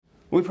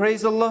We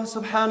praise Allah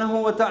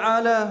subhanahu wa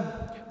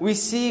ta'ala. We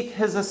seek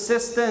His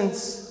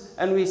assistance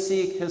and we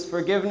seek His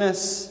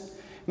forgiveness.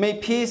 May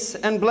peace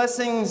and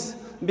blessings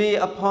be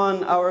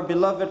upon our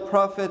beloved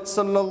Prophet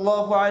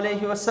sallallahu alaihi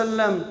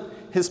wasallam,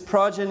 his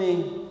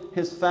progeny,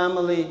 his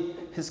family,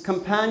 his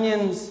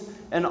companions,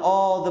 and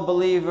all the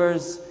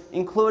believers,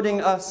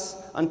 including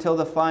us, until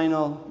the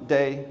final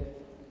day.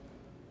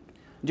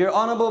 Dear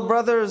honorable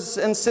brothers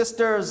and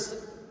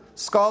sisters,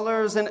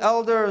 scholars and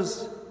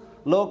elders,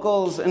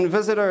 locals and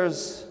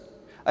visitors,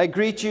 I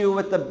greet you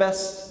with the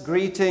best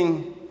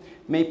greeting.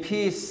 May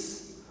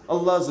peace,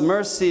 Allah's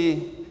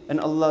mercy, and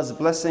Allah's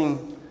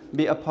blessing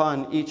be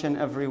upon each and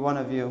every one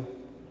of you.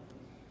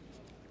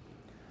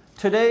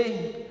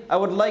 Today, I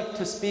would like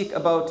to speak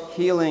about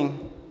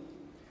healing.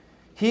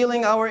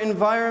 Healing our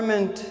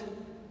environment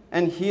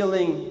and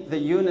healing the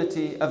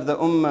unity of the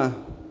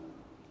Ummah.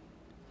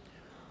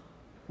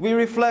 We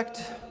reflect,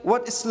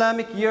 what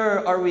Islamic year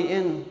are we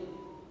in?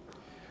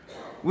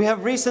 We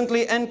have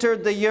recently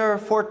entered the year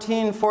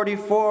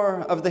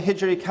 1444 of the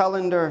Hijri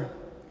calendar.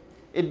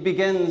 It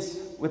begins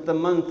with the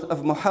month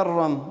of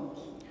Muharram.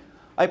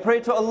 I pray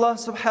to Allah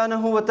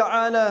subhanahu wa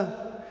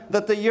ta'ala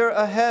that the year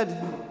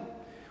ahead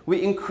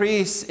we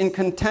increase in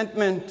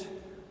contentment,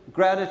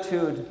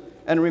 gratitude,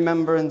 and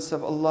remembrance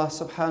of Allah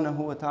subhanahu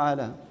wa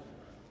ta'ala.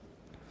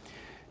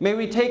 May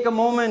we take a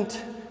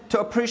moment to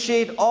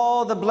appreciate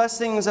all the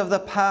blessings of the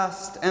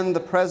past and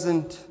the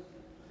present.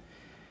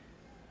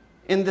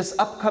 In this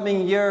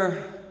upcoming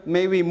year,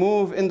 may we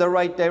move in the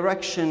right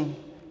direction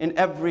in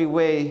every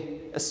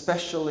way,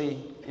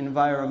 especially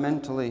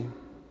environmentally.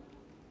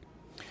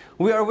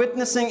 We are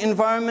witnessing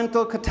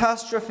environmental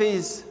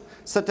catastrophes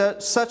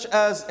such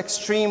as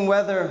extreme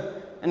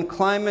weather and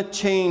climate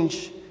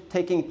change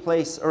taking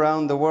place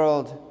around the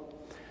world.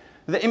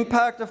 The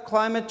impact of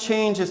climate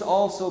change is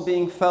also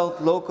being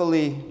felt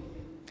locally.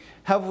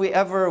 Have we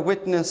ever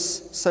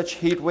witnessed such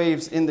heat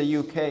waves in the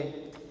UK?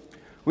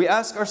 We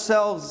ask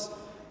ourselves,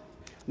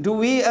 do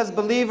we as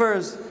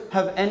believers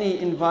have any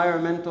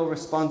environmental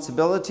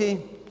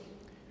responsibility?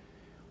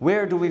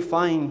 Where do we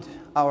find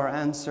our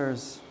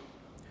answers?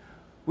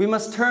 We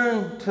must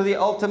turn to the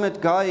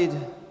ultimate guide,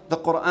 the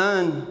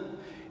Quran.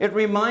 It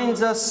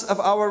reminds us of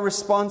our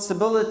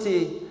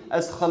responsibility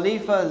as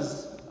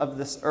khalifas of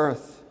this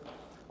earth.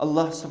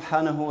 Allah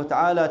subhanahu wa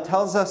ta'ala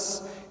tells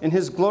us in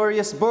His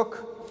glorious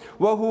book,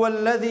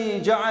 وَهُوَ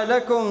الَّذِي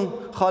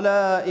جَعَلَكُمْ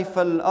خَلَائِفَ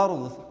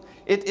الْأَرْضِ.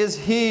 It is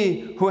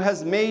He who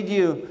has made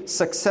you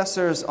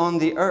successors on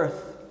the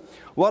earth.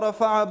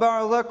 وَرَفَعَ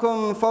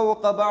بَعْضَكُمْ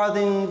فَوْقَ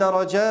بَعْضٍ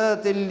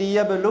دَرَجَاتٍ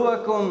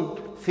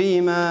لِيَبْلُوَكُمْ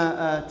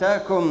فِيمَا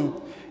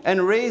آتَاكُمْ,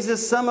 and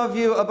raises some of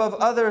you above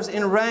others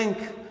in rank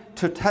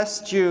to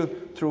test you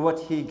through what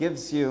He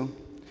gives you.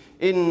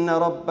 إِنَّ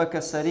رَبَّكَ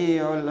سَرِيعُ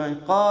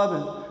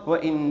الْعِقَابِ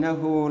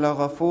وَإِنَّهُ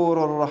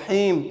لَغَفُورٌ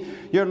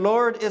رَحِيمٌ. Your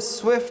Lord is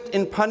swift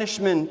in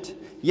punishment,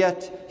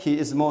 yet He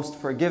is most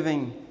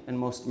forgiving and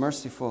most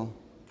merciful.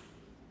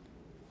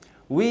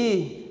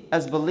 We,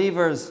 as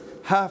believers,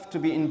 have to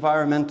be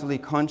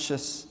environmentally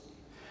conscious.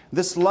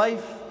 This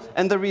life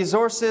and the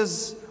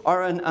resources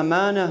are an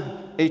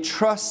amana, a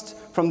trust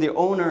from the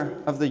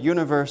owner of the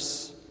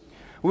universe.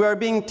 We are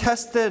being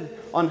tested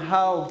on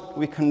how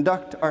we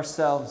conduct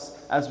ourselves,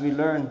 as we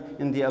learn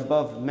in the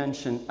above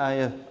mentioned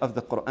ayah of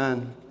the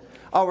Quran.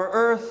 Our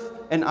earth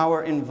and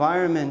our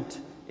environment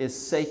is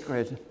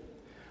sacred.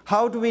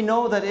 How do we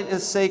know that it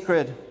is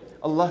sacred?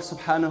 Allah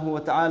subhanahu wa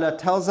ta'ala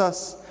tells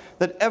us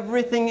that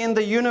everything in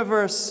the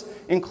universe,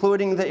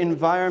 including the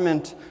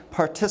environment,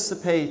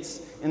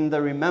 participates in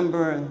the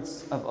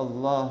remembrance of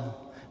Allah.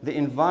 The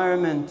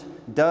environment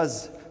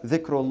does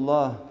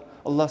dhikrullah.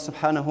 Allah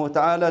subhanahu wa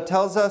ta'ala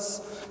tells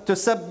us,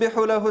 تُسَبِّحُ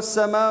لَهُ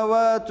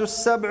السَّمَاوَاتُ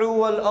السَّبْعُ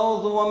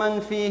وَالْأَرْضُ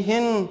وَمَنْ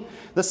فِيهِنْ.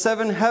 The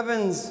seven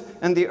heavens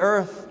and the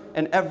earth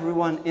and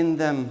everyone in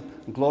them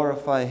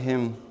glorify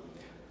Him.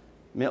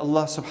 May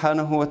Allah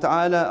subhanahu wa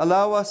ta'ala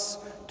allow us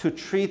to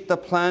treat the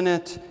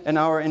planet and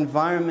our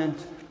environment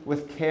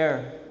with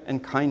care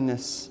and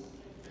kindness.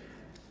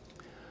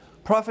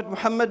 Prophet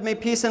Muhammad, may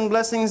peace and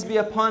blessings be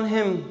upon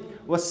him,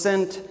 was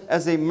sent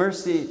as a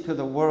mercy to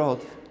the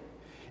world.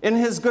 In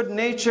his good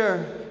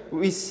nature,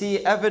 we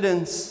see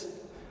evidence.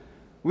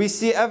 We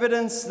see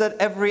evidence that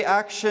every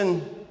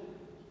action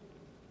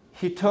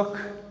he took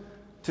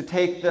to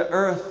take the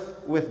earth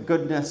with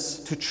goodness,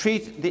 to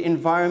treat the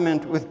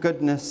environment with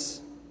goodness.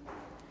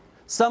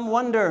 Some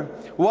wonder,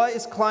 why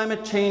is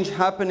climate change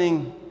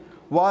happening?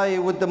 Why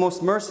would the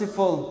most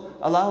merciful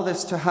allow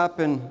this to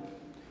happen?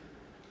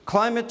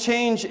 Climate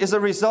change is a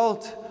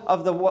result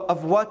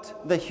of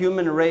what the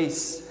human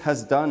race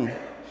has done.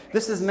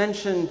 This is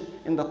mentioned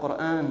in the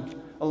Quran.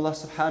 Allah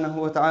subhanahu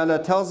wa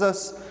ta'ala tells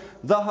us,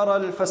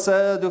 ظَهَرَ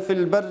الْفَسَادُ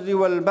فِي الْبَرِّ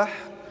وَالْبَحْرِ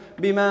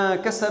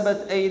بِمَا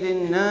كَسَبَتْ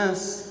أَيْدِي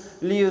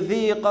النَّاسِ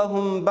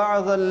لِيُذِيقَهُمْ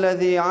بَعْضَ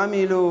الَّذِي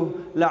عَمِلُوا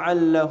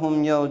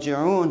لَعَلَّهُمْ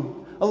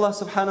يَرْجِعُونَ. Allah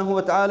subhanahu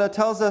wa ta'ala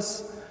tells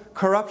us,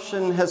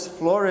 corruption has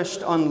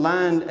flourished on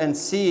land and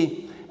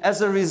sea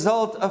as a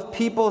result of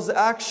people's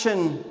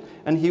action,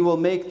 and He will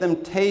make them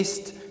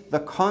taste the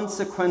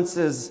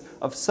consequences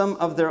of some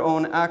of their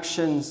own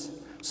actions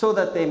so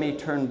that they may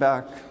turn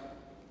back.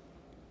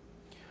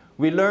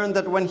 We learn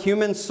that when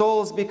human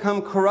souls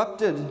become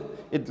corrupted,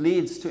 it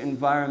leads to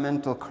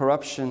environmental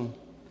corruption.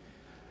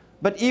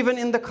 But even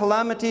in the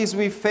calamities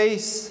we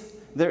face,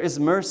 there is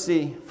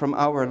mercy from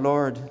our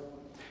Lord.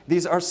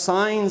 These are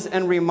signs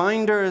and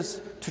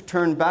reminders to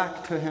turn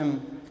back to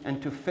Him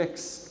and to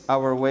fix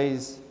our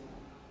ways.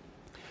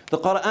 The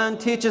Quran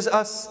teaches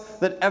us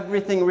that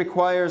everything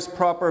requires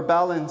proper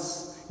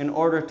balance in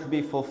order to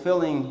be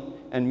fulfilling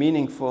and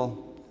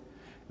meaningful.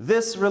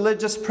 This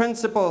religious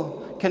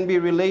principle can be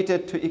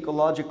related to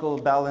ecological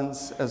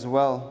balance as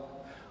well.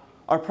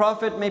 Our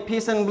Prophet, may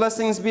peace and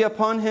blessings be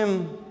upon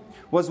him,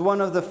 was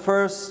one of the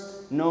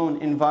first known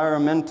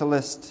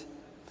environmentalists.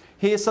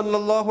 He,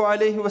 sallallahu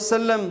alayhi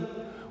wasallam,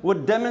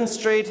 would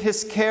demonstrate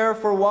his care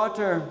for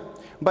water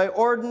by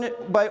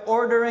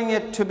ordering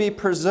it to be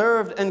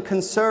preserved and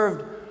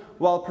conserved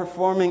while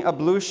performing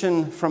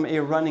ablution from a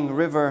running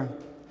river.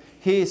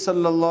 He,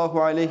 sallallahu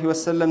alayhi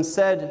wasallam,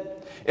 said,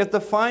 if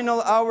the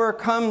final hour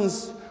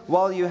comes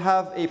while you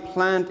have a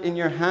plant in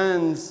your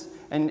hands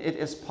and it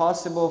is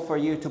possible for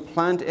you to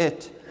plant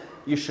it,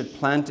 you should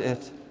plant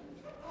it.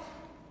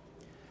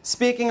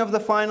 Speaking of the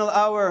final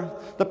hour,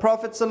 the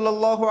Prophet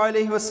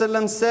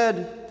ﷺ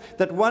said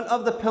that one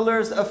of the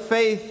pillars of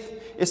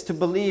faith is to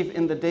believe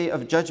in the day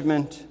of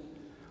judgment.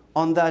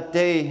 On that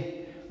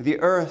day, the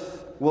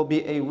earth will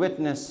be a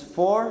witness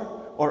for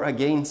or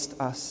against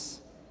us.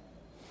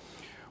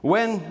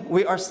 When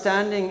we are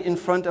standing in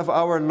front of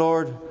our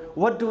Lord,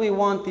 what do we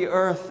want the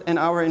earth and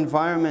our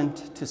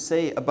environment to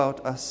say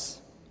about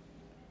us?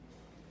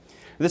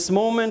 This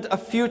moment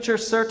of future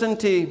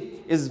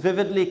certainty is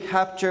vividly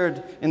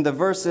captured in the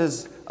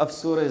verses of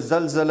Surah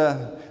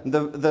Zalzala,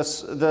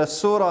 the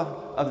surah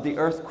of the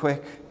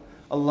earthquake.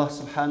 Allah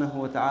subhanahu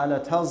wa ta'ala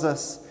tells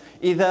us,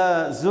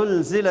 إِذَا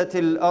زُلْزِلَتِ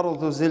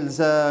الْأَرْضُ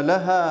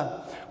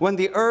زِلْزَالَهَا, when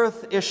the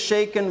earth is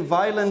shaken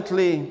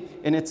violently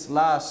in its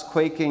last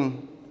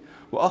quaking.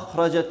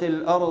 وَأَخْرَجَتِ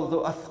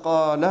الْأَرْضُ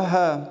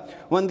أَثْقَالَهَا,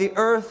 when the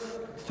earth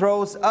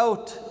throws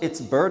out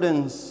its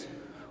burdens.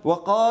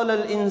 وَقَالَ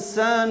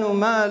الْإِنسَانُ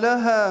مَا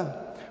لَهَا,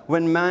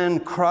 when man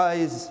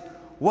cries,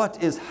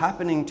 what is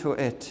happening to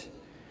it?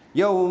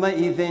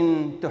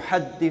 يَوْمَئِذٍ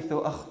تُحَدِّثُ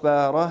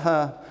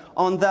أَخْبَارَهَا,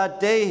 on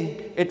that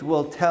day it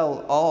will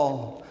tell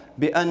all.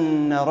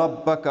 بِأَنَّ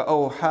رَبَّكَ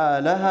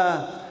أَوْحَى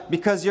لَهَا,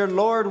 because your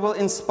Lord will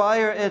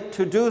inspire it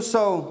to do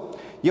so.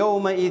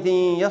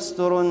 يَوْمَئِذٍ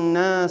يَصْدُرُ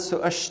النَّاسُ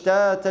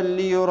أَشْتَاتًا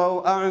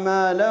لِيُرَوْا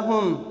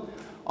أَعْمَالَهُمْ,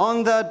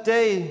 on that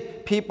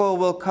day people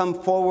will come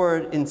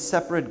forward in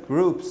separate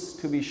groups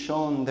to be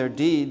shown their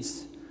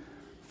deeds.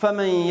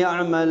 فَمَنْ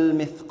يَعْمَلْ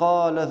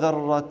مِثْقَالَ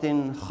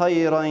ذَرَّةٍ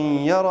خَيْرًا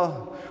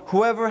يَرَهُ,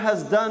 whoever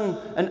has done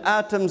an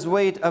atom's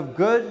weight of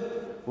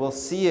good will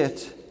see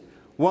it.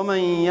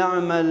 وَمَنْ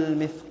يَعْمَلْ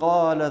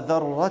مِثْقَالَ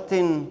ذَرَّةٍ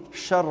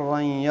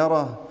شَرًّا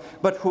يَرَهُ,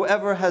 but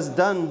whoever has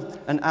done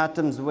an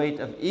atom's weight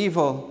of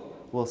evil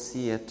will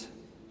see it.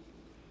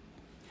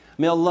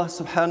 May Allah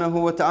subhanahu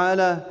wa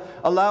ta'ala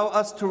allow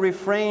us to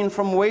refrain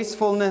from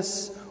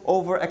wastefulness,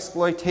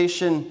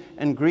 over-exploitation,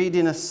 and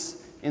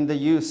greediness in the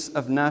use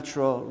of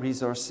natural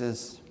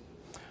resources.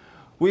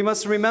 We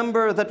must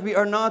remember that we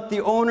are not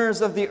the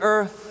owners of the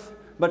earth,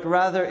 but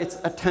rather its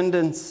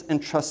attendants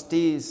and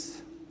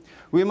trustees.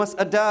 We must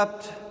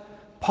adapt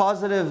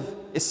positive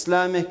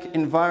Islamic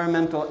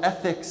environmental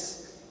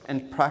ethics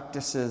and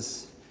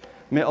practices.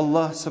 May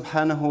Allah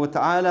subhanahu wa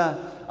ta'ala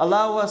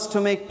allow us to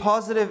make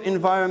positive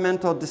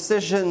environmental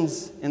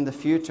decisions in the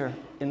future.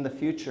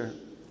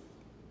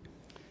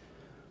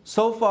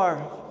 So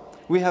far,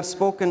 we have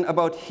spoken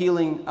about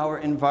healing our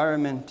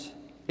environment,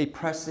 a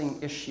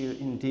pressing issue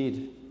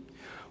indeed.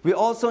 We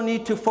also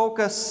need to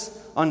focus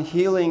on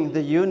healing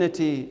the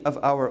unity of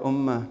our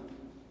ummah.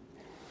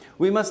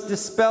 We must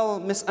dispel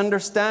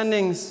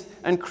misunderstandings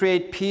and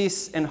create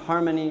peace and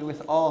harmony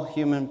with all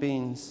human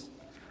beings.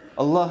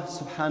 Allah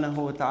subhanahu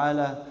wa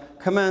ta'ala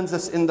commands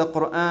us in the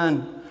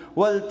Quran,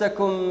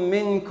 وَلْتَكُمْ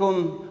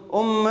مِنْكُمْ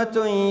أُمَّةٌ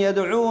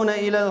يَدْعُونَ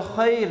إِلَى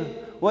الْخَيْرِ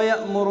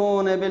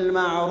وَيَأْمُرُونَ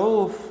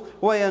بِالْمَعْرُوفِ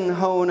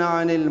وَيَنْهَوْنَ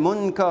عَنِ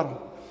الْمُنْكَرِ.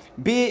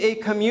 Be a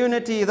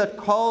community that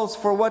calls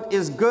for what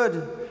is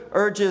good,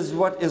 urges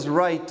what is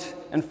right,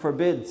 and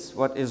forbids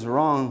what is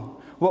wrong.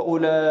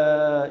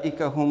 وَأُولَٰئِكَ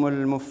هُمُ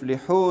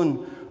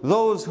الْمُفْلِحُونَ.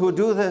 Those who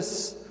do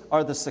this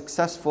are the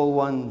successful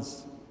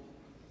ones.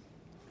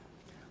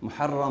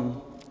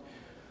 Muharram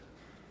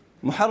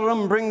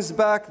brings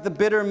back the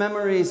bitter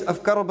memories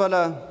of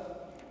Karbala.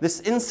 This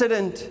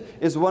incident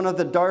is one of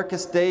the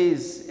darkest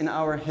days in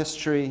our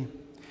history.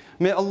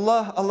 May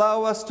Allah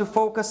allow us to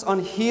focus on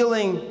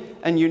healing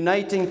and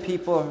uniting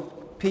people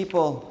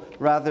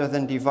rather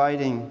than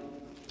dividing.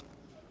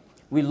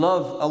 We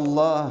love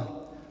Allah,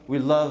 we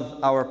love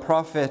our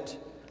Prophet,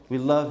 we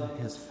love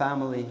his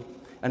family,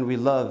 and we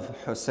love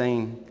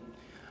Hussein.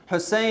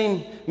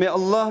 Hussein, may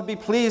Allah be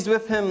pleased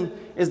with him,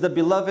 is the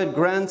beloved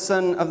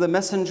grandson of the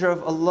Messenger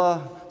of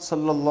Allah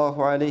sallallahu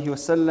alaihi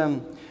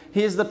wasallam.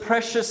 He is the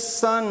precious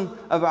son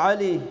of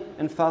Ali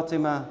and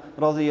Fatima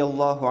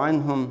radiyallahu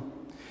anhum.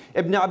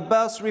 Ibn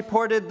Abbas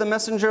reported the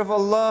Messenger of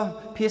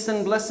Allah, peace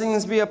and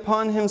blessings be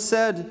upon him,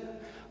 said,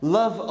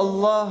 "Love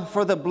Allah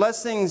for the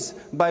blessings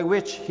by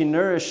which He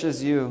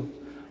nourishes you.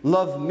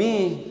 Love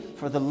me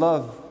for the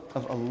love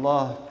of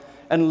Allah.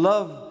 And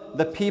love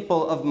the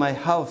people of my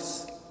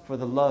house for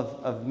the love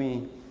of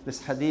me."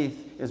 This hadith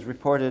is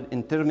reported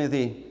in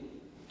Tirmidhi.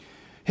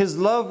 His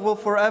love will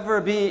forever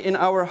be in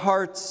our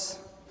hearts.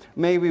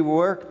 May we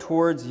work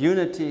towards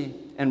unity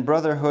and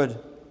brotherhood.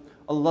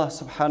 Allah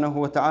subhanahu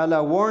wa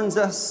ta'ala warns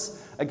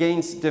us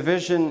against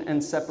division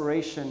and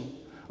separation.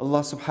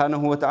 Allah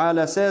subhanahu wa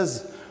ta'ala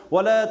says,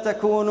 وَلَا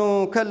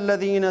تَكُونُوا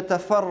كَالَّذِينَ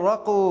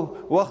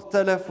تَفَرَّقُوا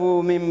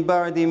وَاخْتَلَفُوا مِنْ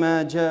بَعْدِ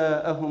مَا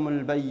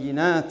جَاءَهُمُ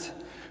الْبَيِّنَاتِ.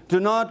 Do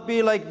not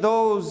be like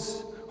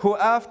those who,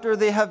 after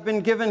they have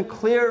been given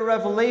clear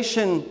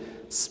revelation,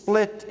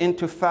 split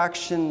into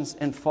factions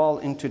and fall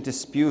into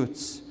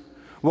disputes.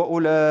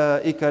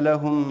 وَأُولَٰئِكَ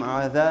لَهُمْ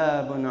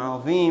عَذَابٌ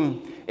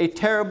عَظِيمٌ. A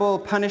terrible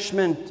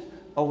punishment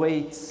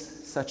awaits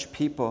such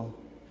people.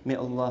 May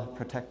Allah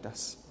protect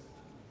us.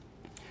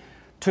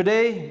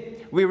 Today,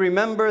 we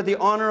remember the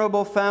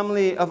honorable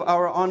family of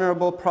our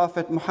honorable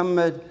Prophet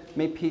Muhammad.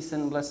 May peace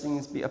and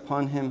blessings be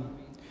upon him.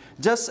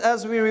 Just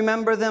as we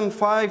remember them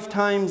 5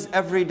 times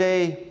every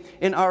day,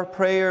 in our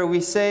prayer we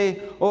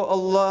say, "O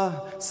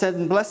Allah,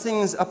 send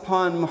blessings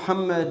upon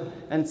Muhammad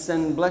and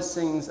send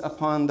blessings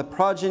upon the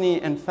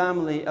progeny and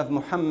family of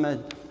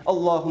Muhammad.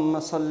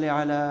 Allahumma salli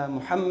ala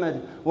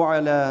Muhammad wa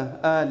ala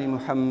ali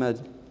Muhammad."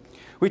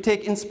 We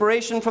take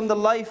inspiration from the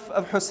life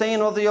of Hussein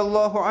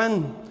radiyallahu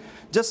anhu.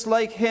 Just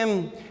like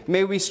him,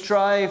 may we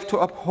strive to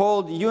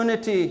uphold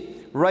unity,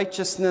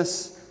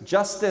 righteousness,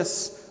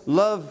 justice,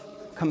 love,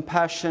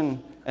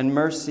 compassion, and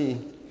mercy.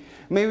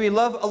 May we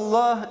love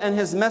Allah and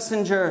His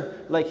Messenger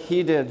like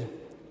he did.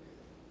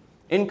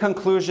 In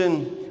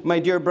conclusion, my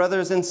dear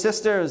brothers and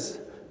sisters,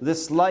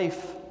 this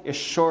life is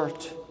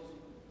short.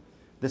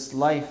 This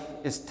life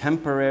is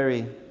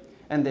temporary,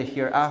 and the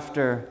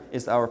hereafter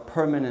is our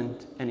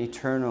permanent and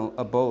eternal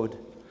abode.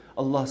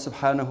 Allah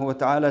subhanahu wa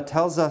ta'ala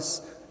tells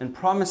us and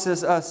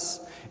promises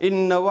us,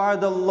 "Inna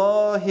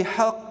wa'dallahi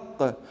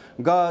haqq."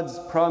 God's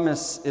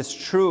promise is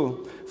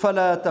true.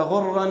 فَلَا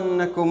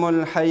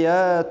تَغُرَّنَّكُمُ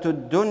الْحَيَاةُ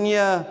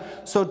الدُّنْيَا.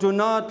 So do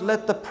not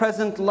let the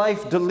present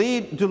life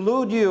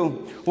delude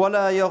you.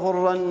 وَلَا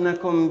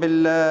يَغُرَّنَّكُمْ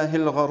بِاللَّهِ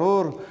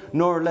الْغَرُورِ.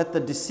 Nor let the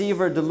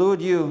deceiver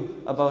delude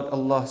you about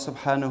Allah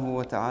subhanahu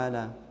wa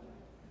ta'ala.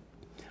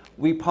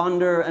 We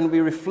ponder and we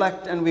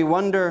reflect and we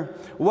wonder,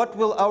 what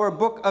will our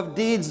book of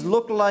deeds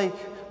look like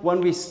when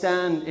we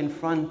stand in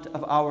front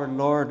of our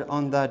Lord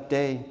on that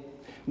day?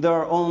 There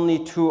are only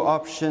 2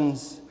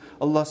 options.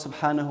 Allah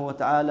subhanahu wa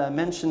ta'ala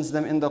mentions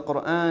them in the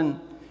Quran.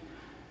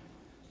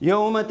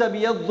 يَوْمَ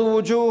تَبْيَضُّ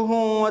وُجُوهٌ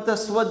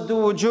وَتَسْوَدُّ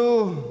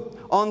وُجُوهٌ.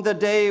 On the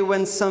day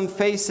when some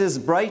faces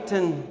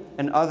brighten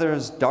and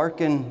others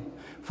darken.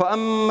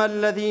 فَأَمَّا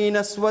الَّذِينَ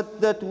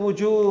اسْوَدَّتْ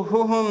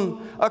وُجُوهُهُمْ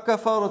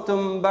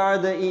أَكَفَرْتُمْ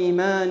بَعْدَ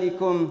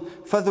إِيمَانِكُمْ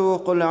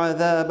فَذُوقُوا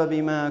الْعَذَابَ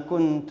بِمَا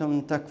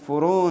كُنْتُمْ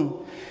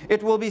تَكْفُرُونَ.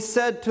 It will be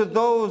said to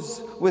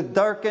those with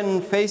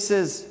darkened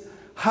faces,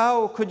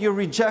 "How could you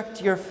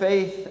reject your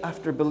faith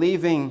after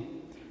believing?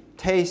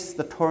 Taste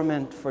the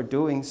torment for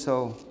doing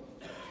so."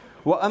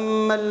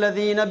 وَأَمَّا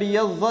الَّذِينَ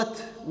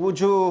بِيَضَّتْ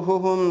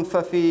وُجُوهُهُمْ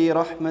فَفِي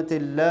رَحْمَةِ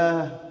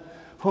اللَّهِ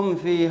هُمْ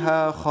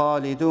فِيهَا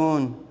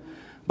خَالِدُونَ.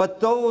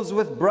 But those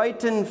with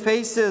brightened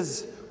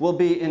faces will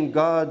be in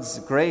God's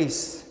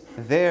grace,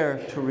 there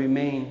to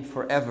remain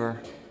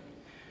forever.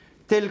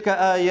 تِلْكَ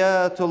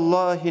آيَاتُ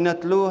اللَّهِ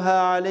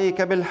نَتْلُوهَا عَلَيْكَ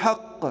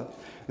بِالْحَقِّ.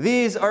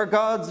 These are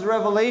God's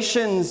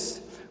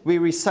revelations. We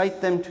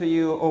recite them to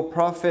you, O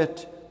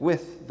Prophet,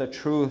 with the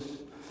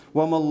truth.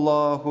 وَمَا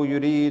اللَّهُ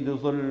يُرِيدُ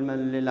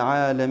ظُلْمًا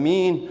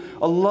لِلْعَالَمِينَ.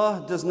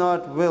 Allah does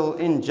not will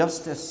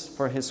injustice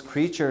for His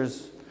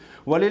creatures.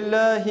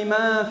 وَلِلَّهِ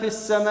مَا فِي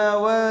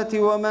السَّمَاوَاتِ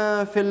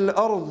وَمَا فِي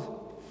الْأَرْضِ.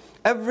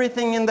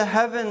 Everything in the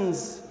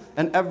heavens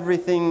and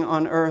everything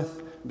on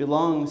earth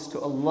belongs to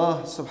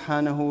Allah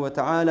subhanahu wa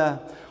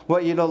ta'ala.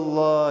 وَإِلَى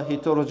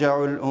اللَّهِ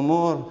تُرْجَعُ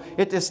الْأُمُورِ.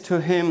 It is to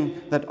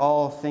Him that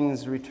all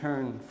things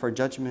return for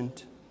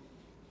judgment.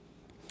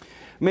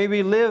 May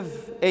we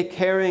live a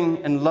caring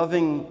and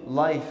loving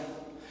life.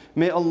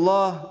 May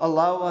Allah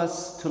allow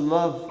us to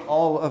love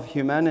all of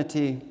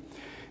humanity.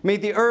 May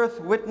the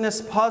earth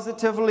witness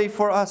positively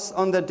for us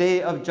on the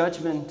day of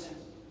judgment.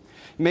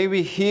 May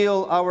we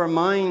heal our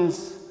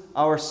minds,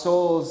 our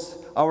souls,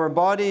 our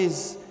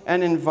bodies,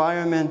 and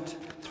environment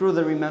through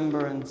the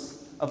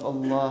remembrance of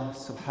Allah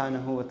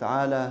subhanahu wa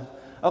ta'ala.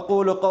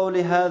 أقول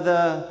قولي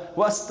هذا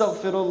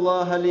وأستغفر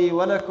الله لي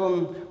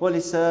ولكم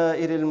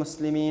ولسائر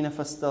المسلمين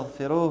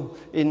فاستغفروه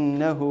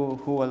إنه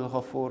هو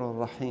الغفور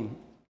الرحيم.